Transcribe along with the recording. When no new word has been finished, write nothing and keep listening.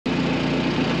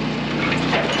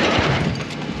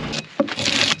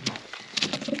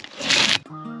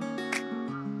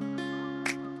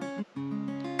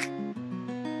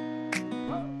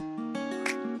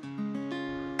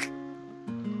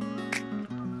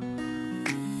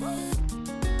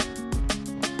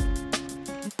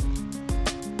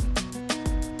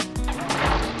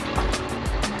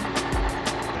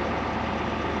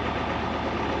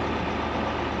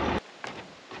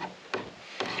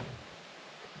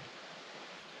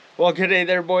Well, good day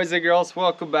there, boys and girls.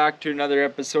 Welcome back to another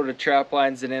episode of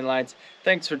Traplines and Inlines.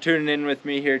 Thanks for tuning in with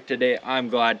me here today. I'm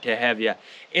glad to have you.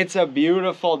 It's a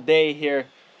beautiful day here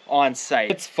on site.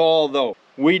 It's fall though.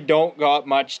 We don't got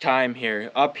much time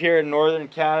here. Up here in northern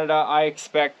Canada, I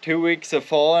expect 2 weeks of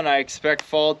fall, and I expect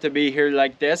fall to be here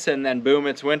like this, and then boom,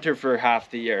 it's winter for half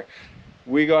the year.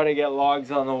 We got to get logs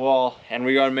on the wall, and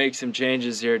we got to make some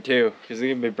changes here too, because it's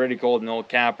going to be pretty cold in the old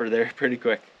camper there pretty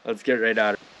quick. Let's get right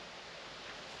at it.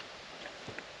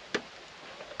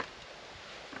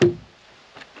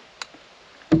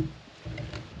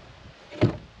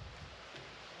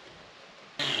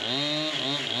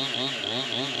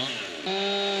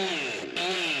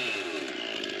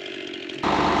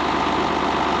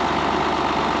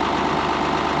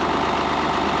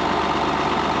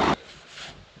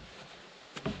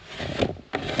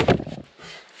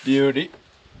 Beauty.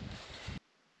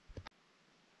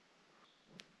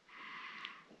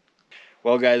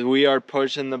 Well guys, we are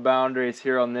pushing the boundaries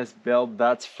here on this build,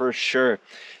 that's for sure.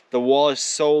 The wall is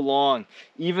so long.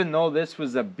 Even though this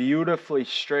was a beautifully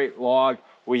straight log,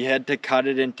 we had to cut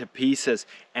it into pieces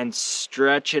and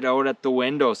stretch it out at the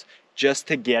windows just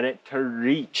to get it to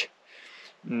reach.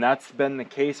 And that's been the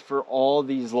case for all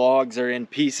these logs are in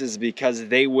pieces because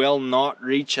they will not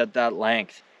reach at that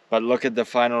length. But look at the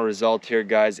final result here,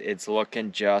 guys. It's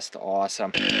looking just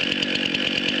awesome.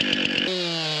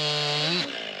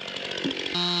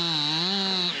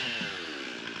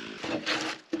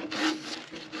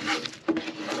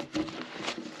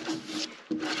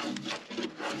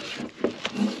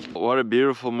 What a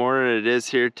beautiful morning it is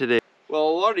here today. Well,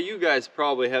 a lot of you guys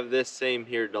probably have this same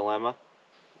here dilemma.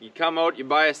 You come out, you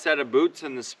buy a set of boots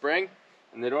in the spring,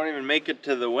 and they don't even make it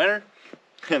to the winter.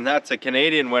 And that's a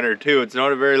Canadian winter too. It's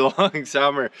not a very long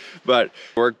summer, but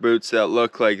work boots that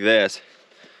look like this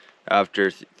after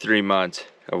 3 months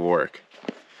of work.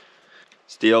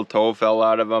 Steel toe fell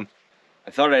out of them.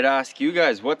 I thought I'd ask you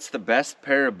guys, what's the best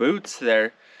pair of boots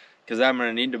there? Because I'm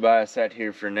gonna need to buy a set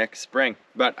here for next spring.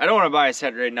 But I don't want to buy a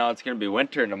set right now. It's gonna be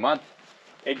winter in a month.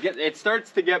 It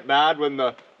starts to get bad when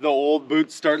the old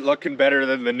boots start looking better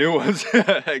than the new ones.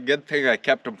 Good thing I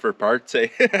kept them for parts, eh?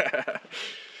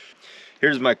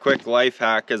 Here's my quick life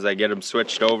hack as I get them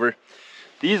switched over.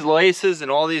 These laces and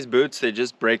all these boots, they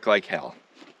just break like hell.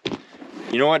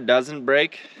 You know what doesn't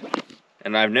break?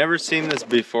 And I've never seen this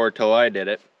before till I did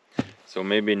it. So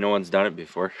maybe no one's done it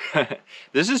before.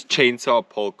 This is chainsaw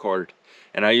pull cord.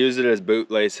 And I use it as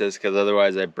boot laces because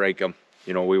otherwise I break them.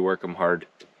 You know, we work them hard.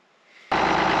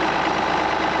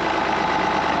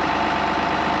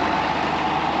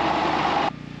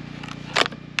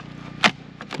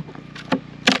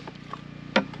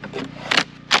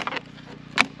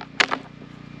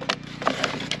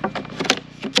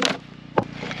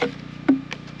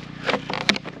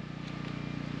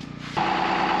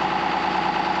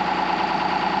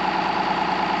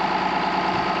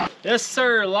 Yes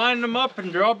sir, lining them up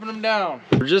and dropping them down.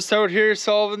 We're just out here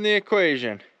solving the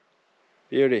equation.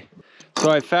 Beauty.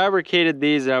 So I fabricated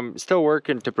these. I'm still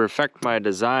working to perfect my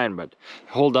design, but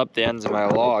hold up the ends of my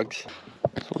logs.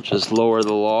 So we'll just lower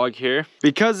the log here.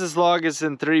 Because this log is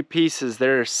in 3 pieces,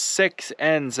 there are 6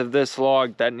 ends of this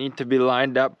log that need to be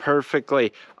lined up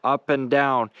perfectly up and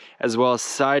down, as well as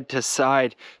side to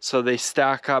side, so they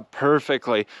stack up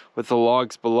perfectly with the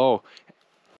logs below.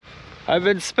 I've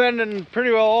been spending pretty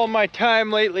well all my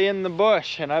time lately in the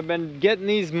bush, and I've been getting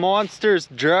these monsters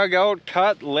drug out,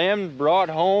 cut, limbed, brought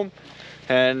home,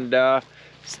 and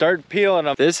start peeling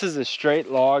them. This is a straight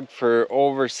log for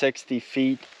over 60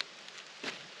 feet.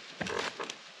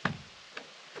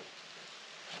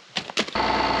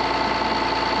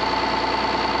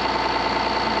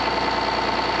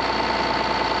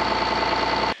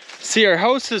 See, our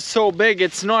house is so big,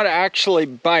 it's not actually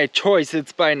by choice,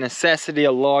 it's by necessity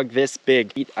a log this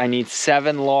big. I need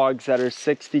 7 logs that are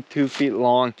 62 feet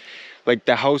long. Like,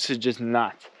 the house is just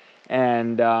nuts.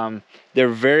 And they're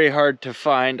very hard to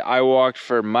find. I walked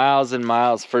for miles and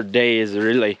miles, for days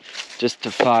really, just to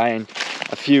find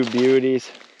a few beauties.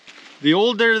 The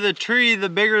older the tree, the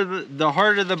bigger, the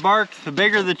harder the bark. The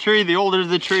bigger the tree, the older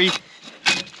the tree.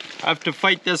 I have to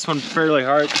fight this one fairly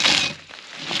hard.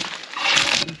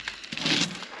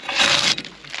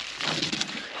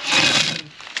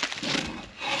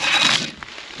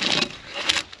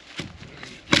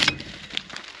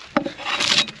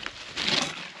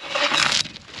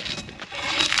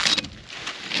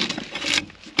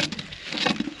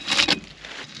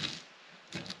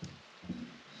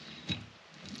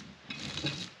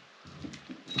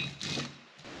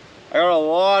 I got a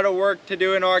lot of work to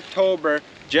do in October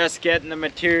just getting the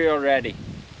material ready.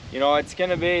 You know, it's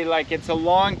gonna be like, it's a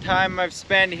long time I've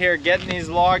spent here getting these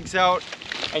logs out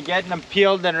and getting them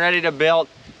peeled and ready to build.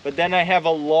 But then I have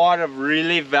a lot of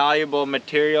really valuable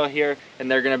material here, and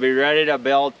they're gonna be ready to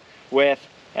build with,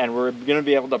 and we're gonna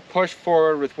be able to push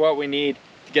forward with what we need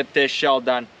to get this shell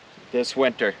done this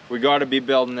winter. We gotta be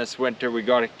building this winter, we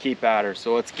gotta keep at her,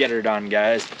 so let's get her done,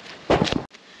 guys.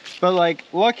 But like,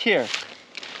 look here.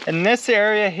 In this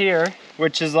area here,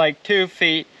 which is like 2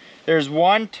 feet, there's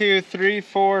 1, 2, 3,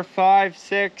 4, 5,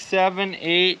 6, 7,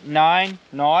 8, 9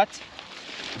 knots.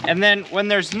 And then when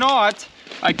there's knots,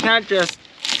 I can't just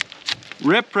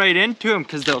rip right into them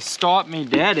because they'll stop me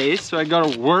dead, eh? So I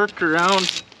gotta work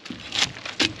around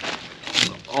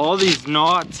all these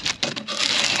knots.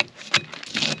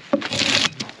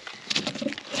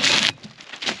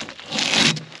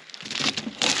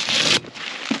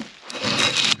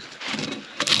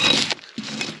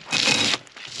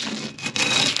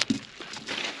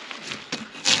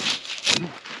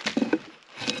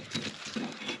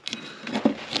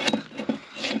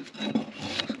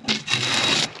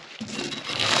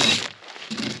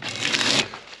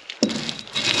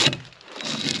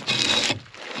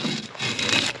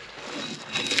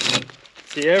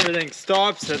 See, everything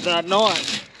stops at that knot.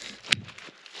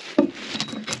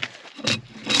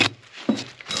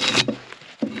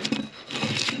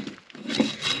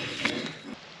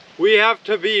 We have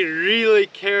to be really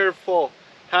careful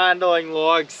handling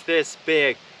logs this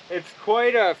big. It's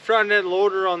quite a front end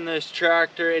loader on this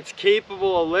tractor. It's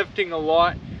capable of lifting a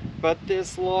lot, but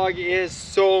this log is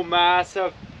so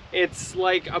massive. It's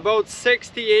like about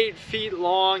 68 feet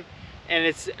long, and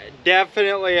it's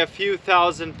definitely a few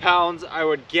thousand pounds, I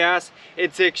would guess.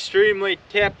 It's extremely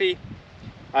tippy.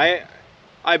 I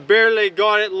barely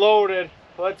got it loaded.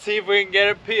 Let's see if we can get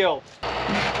it peeled.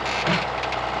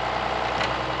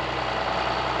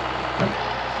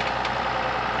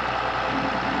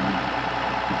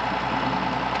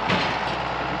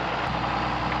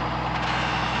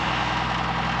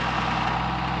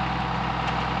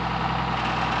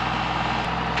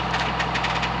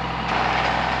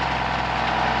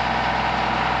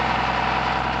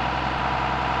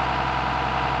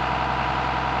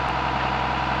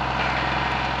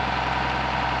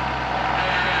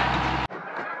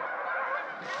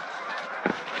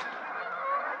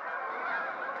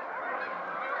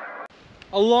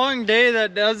 A long day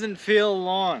that doesn't feel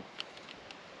long.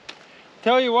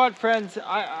 Tell you what, friends,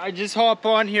 I just hop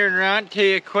on here and rant to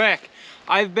you quick.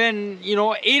 I've been,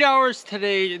 8 hours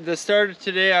today, the start of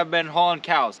today, I've been hauling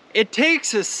cows. It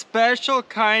takes a special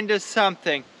kind of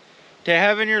something to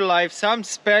have in your life, some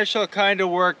special kind of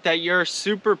work that you're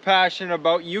super passionate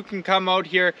about. You can come out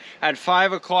here at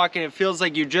 5 o'clock and it feels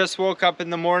like you just woke up in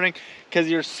the morning because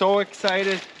you're so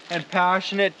excited and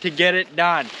passionate to get it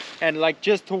done. And like,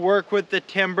 just to work with the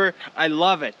timber, I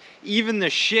love it. Even the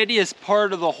shittiest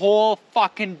part of the whole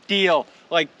fucking deal,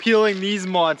 like peeling these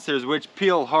monsters, which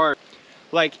peel hard.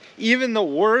 Like, even the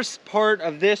worst part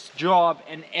of this job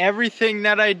and everything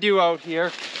that I do out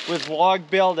here with log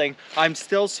building, I'm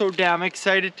still so damn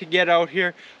excited to get out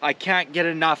here. I can't get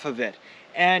enough of it.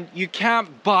 And you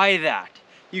can't buy that.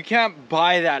 You can't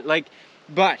buy that. Like,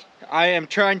 but I am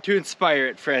trying to inspire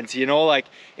it, friends. Like,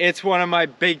 it's one of my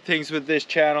big things with this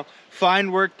channel.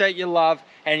 Find work that you love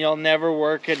and you'll never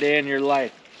work a day in your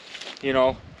life.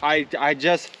 I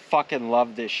just fucking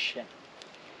love this shit.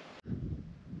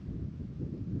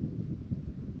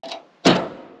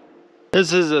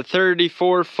 This is a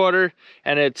 34 footer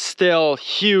and it's still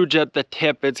huge at the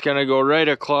tip. It's gonna go right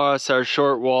across our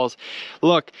short walls.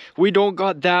 Look, we don't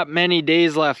got that many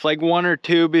days left, like 1 or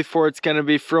 2 before it's gonna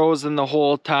be frozen the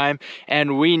whole time.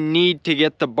 And we need to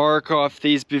get the bark off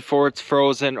these before it's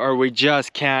frozen or we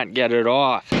just can't get it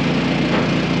off.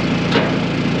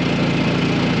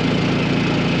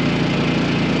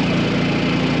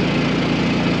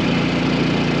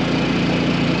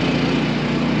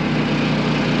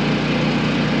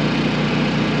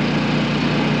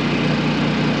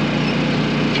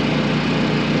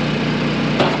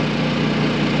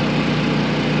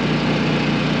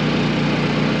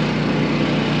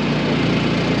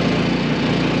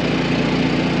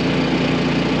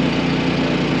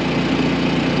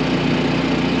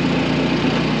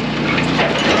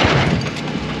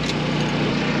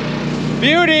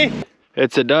 Beauty!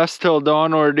 It's a dusk till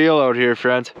dawn ordeal out here,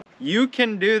 friends. You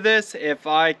can do this if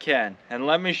I can, and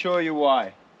let me show you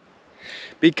why.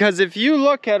 Because if you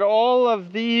look at all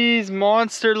of these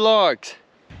monster logs,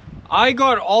 I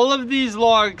got all of these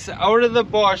logs out of the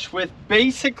bush with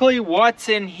basically what's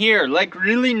in here, like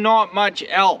really not much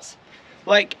else.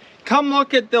 Like, come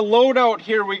look at the loadout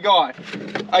here we got.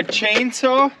 A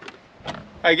chainsaw.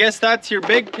 I guess that's your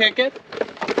big ticket.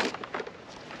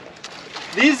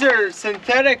 These are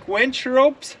synthetic winch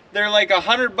ropes. They're like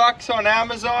 $100 on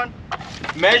Amazon.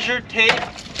 Measure tape.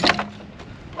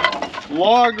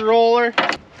 Log roller.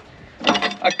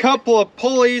 A couple of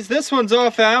pulleys. This one's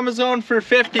off Amazon for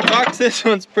 $50. This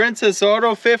one's Princess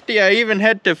Auto 50. I even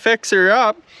had to fix her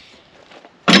up.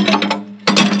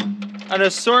 An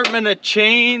assortment of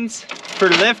chains for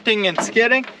lifting and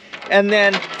skidding. And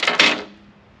then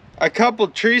a couple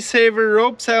tree saver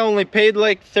ropes I only paid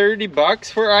like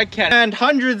 $30 for. I can't. And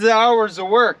hundreds of hours of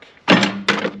work.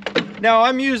 Now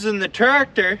I'm using the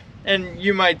tractor, and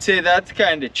you might say that's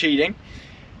kind of cheating.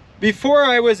 Before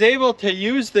I was able to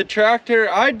use the tractor,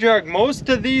 I drug most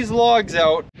of these logs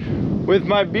out with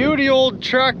my beauty old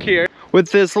truck here.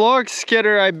 With this log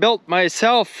skidder I built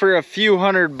myself for a few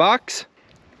 $100,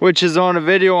 which is on a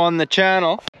video on the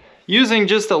channel. Using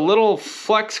just a little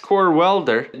flex core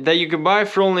welder that you can buy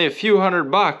for only a few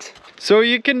 $100. So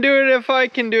you can do it if I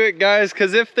can do it, guys,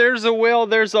 because if there's a will,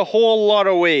 there's a whole lot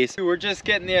of ways. We're just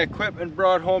getting the equipment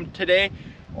brought home today.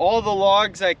 All the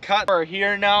logs I cut are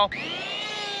here now.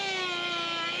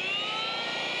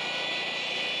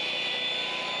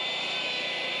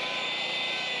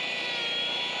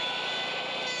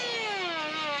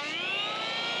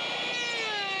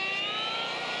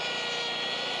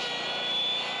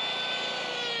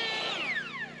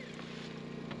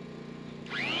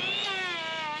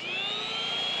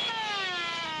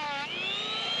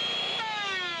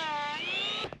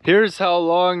 Here's how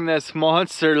long this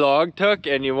monster log took,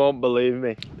 and you won't believe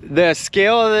me. The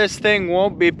scale of this thing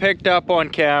won't be picked up on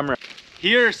camera.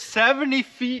 Here, 70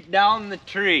 feet down the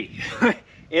tree.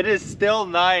 It is still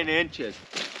 9 inches.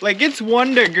 Like, it's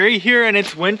 1 degree here and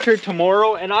it's winter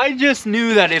tomorrow, and I just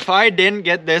knew that if I didn't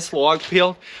get this log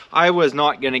peeled, I was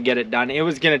not gonna get it done. It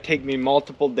was gonna take me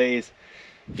multiple days.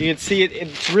 You can see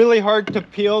it's really hard to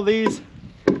peel these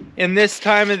in this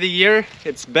time of the year.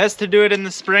 It's best to do it in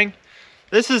the spring.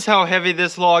 This is how heavy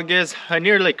this log is. I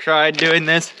nearly cried doing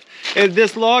this.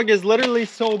 This log is literally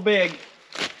so big.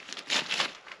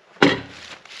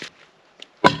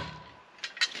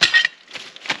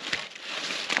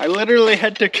 I literally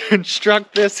had to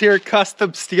construct this here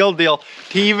custom steel deal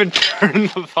to even turn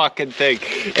the fucking thing.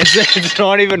 It's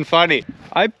not even funny.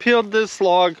 I peeled this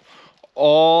log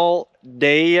all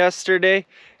day yesterday,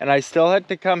 and I still had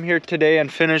to come here today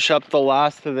and finish up the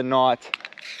last of the knots.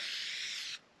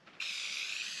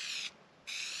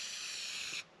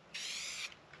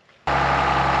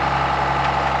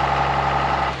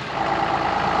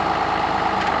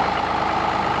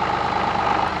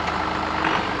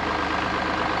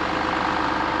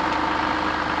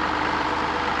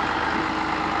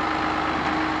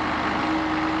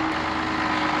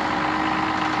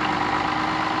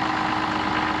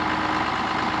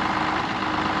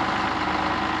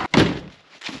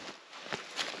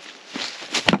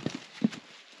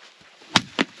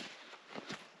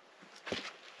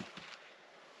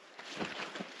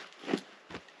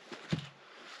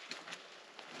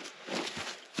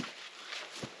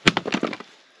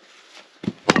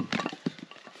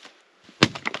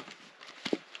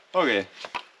 Okay.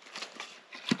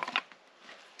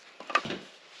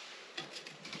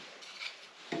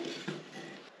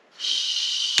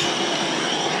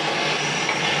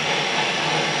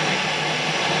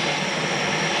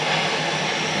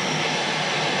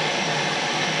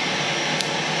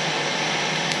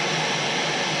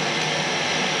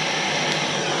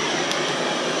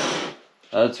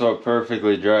 That's what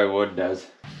perfectly dry wood does.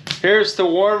 Here's to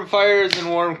warm fires and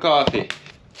warm coffee.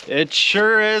 It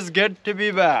sure is good to be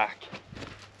back.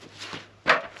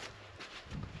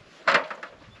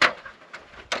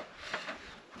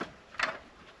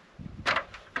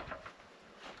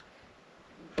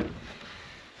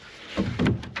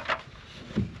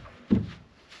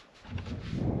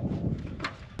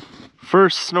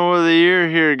 First snow of the year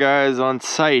here, guys, on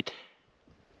site.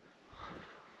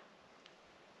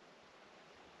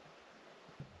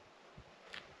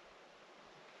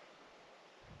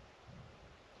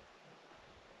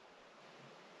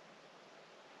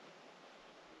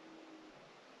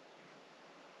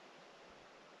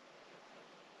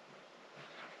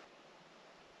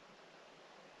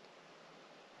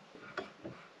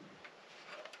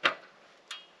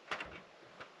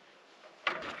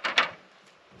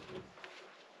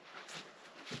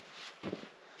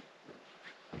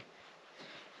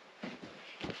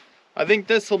 I think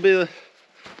this will be,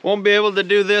 won't be able to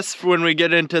do this when we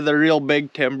get into the real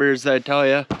big timbers, I tell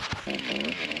ya.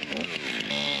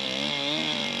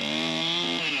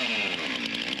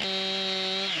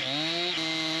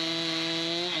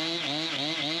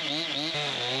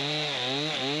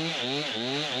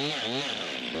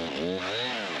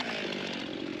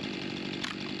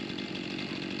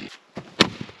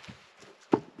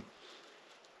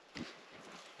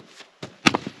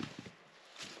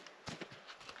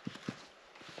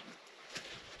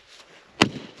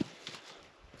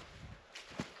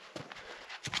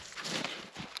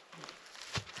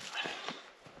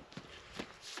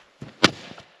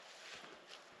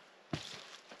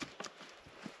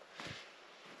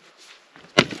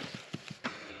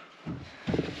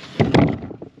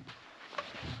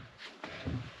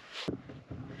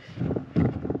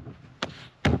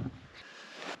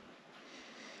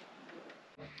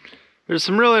 There's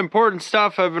some really important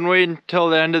stuff I've been waiting till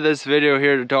the end of this video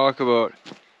here to talk about.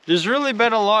 There's really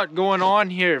been a lot going on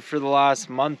here for the last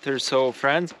month or so,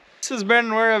 friends. This has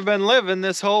been where I've been living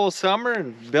this whole summer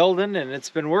and building, and it's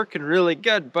been working really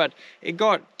good, but it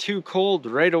got too cold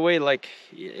right away. Like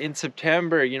in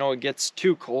September, you know, it gets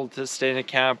too cold to stay in a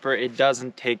camper. It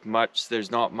doesn't take much.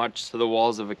 There's not much to the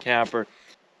walls of a camper.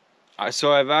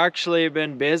 So I've actually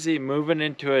been busy moving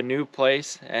into a new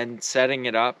place and setting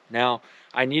it up. Now,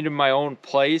 I needed my own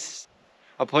place,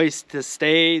 a place to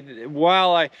stay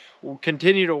while I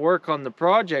continue to work on the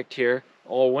project here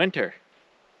all winter.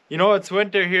 You know, it's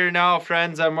winter here now,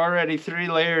 friends. I'm already 3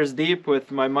 layers deep with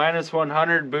my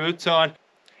 -100 boots on.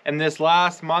 And this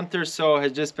last month or so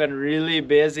has just been really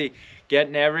busy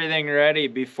getting everything ready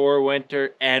before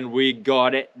winter, and we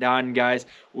got it done, guys.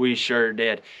 We sure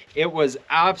did. It was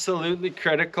absolutely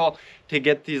critical to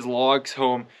get these logs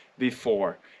home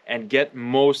before and get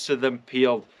most of them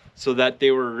peeled so that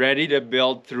they were ready to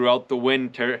build throughout the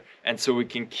winter, and so we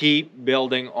can keep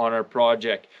building on our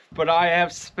project. But I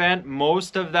have spent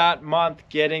most of that month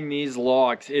getting these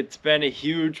logs. It's been a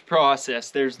huge process.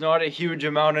 There's not a huge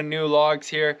amount of new logs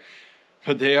here,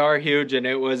 but they are huge, and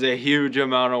it was a huge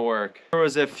amount of work. There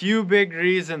was a few big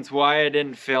reasons why I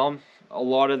didn't film a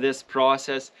lot of this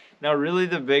process. Now, really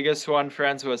the biggest one,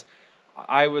 friends, was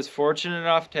I was fortunate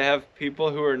enough to have people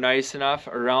who were nice enough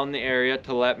around the area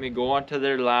to let me go onto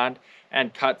their land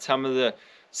and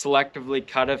selectively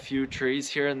cut a few trees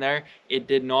here and there. It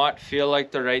did not feel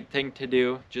like the right thing to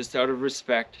do, just out of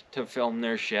respect, to film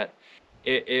their shit.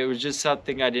 It was just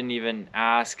something I didn't even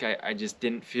ask. I just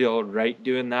didn't feel right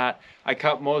doing that. I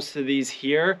cut most of these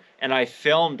here, and I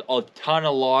filmed a ton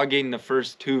of logging the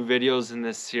first 2 videos in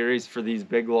this series for these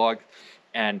big logs,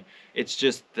 and it's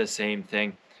just the same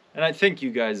thing. And I think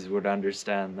you guys would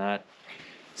understand that.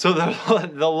 So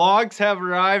the logs have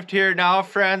arrived here now,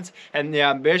 friends, and the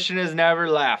ambition has never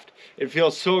left. It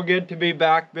feels so good to be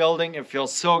back building. It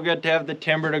feels so good to have the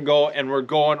timber to go, and we're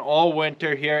going all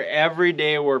winter here. Every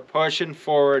day we're pushing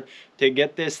forward to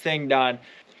get this thing done,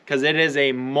 because it is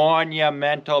a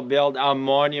monumental build, a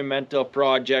monumental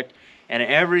project. And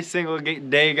every single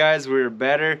day, guys, we're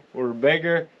better, we're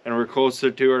bigger, and we're closer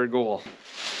to our goal.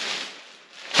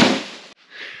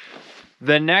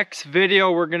 The next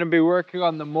video, we're going to be working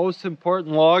on the most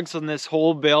important logs on this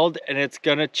whole build, and it's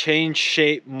going to change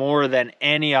shape more than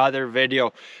any other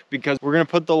video, because we're going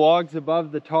to put the logs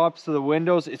above the tops of the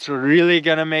windows. It's really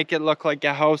going to make it look like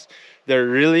a house. They're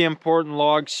really important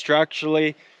logs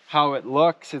structurally, how it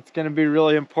looks. It's going to be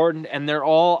really important, and they're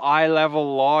all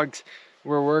eye-level logs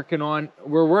we're working on.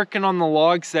 We're working on the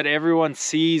logs that everyone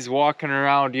sees walking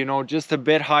around, you know, just a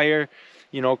bit higher,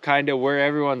 you know, kind of where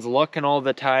everyone's looking all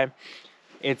the time.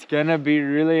 It's gonna be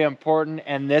really important,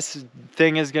 and this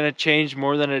thing is gonna change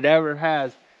more than it ever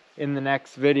has in the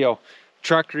next video.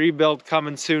 Truck rebuild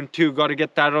coming soon too. Got to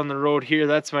get that on the road here.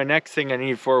 That's my next thing I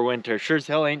need for winter. Sure as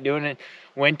hell ain't doing it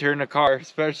winter in a car,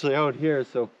 especially out here.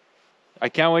 So I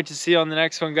can't wait to see you on the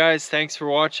next one, guys. Thanks for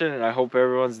watching, and I hope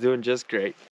everyone's doing just great.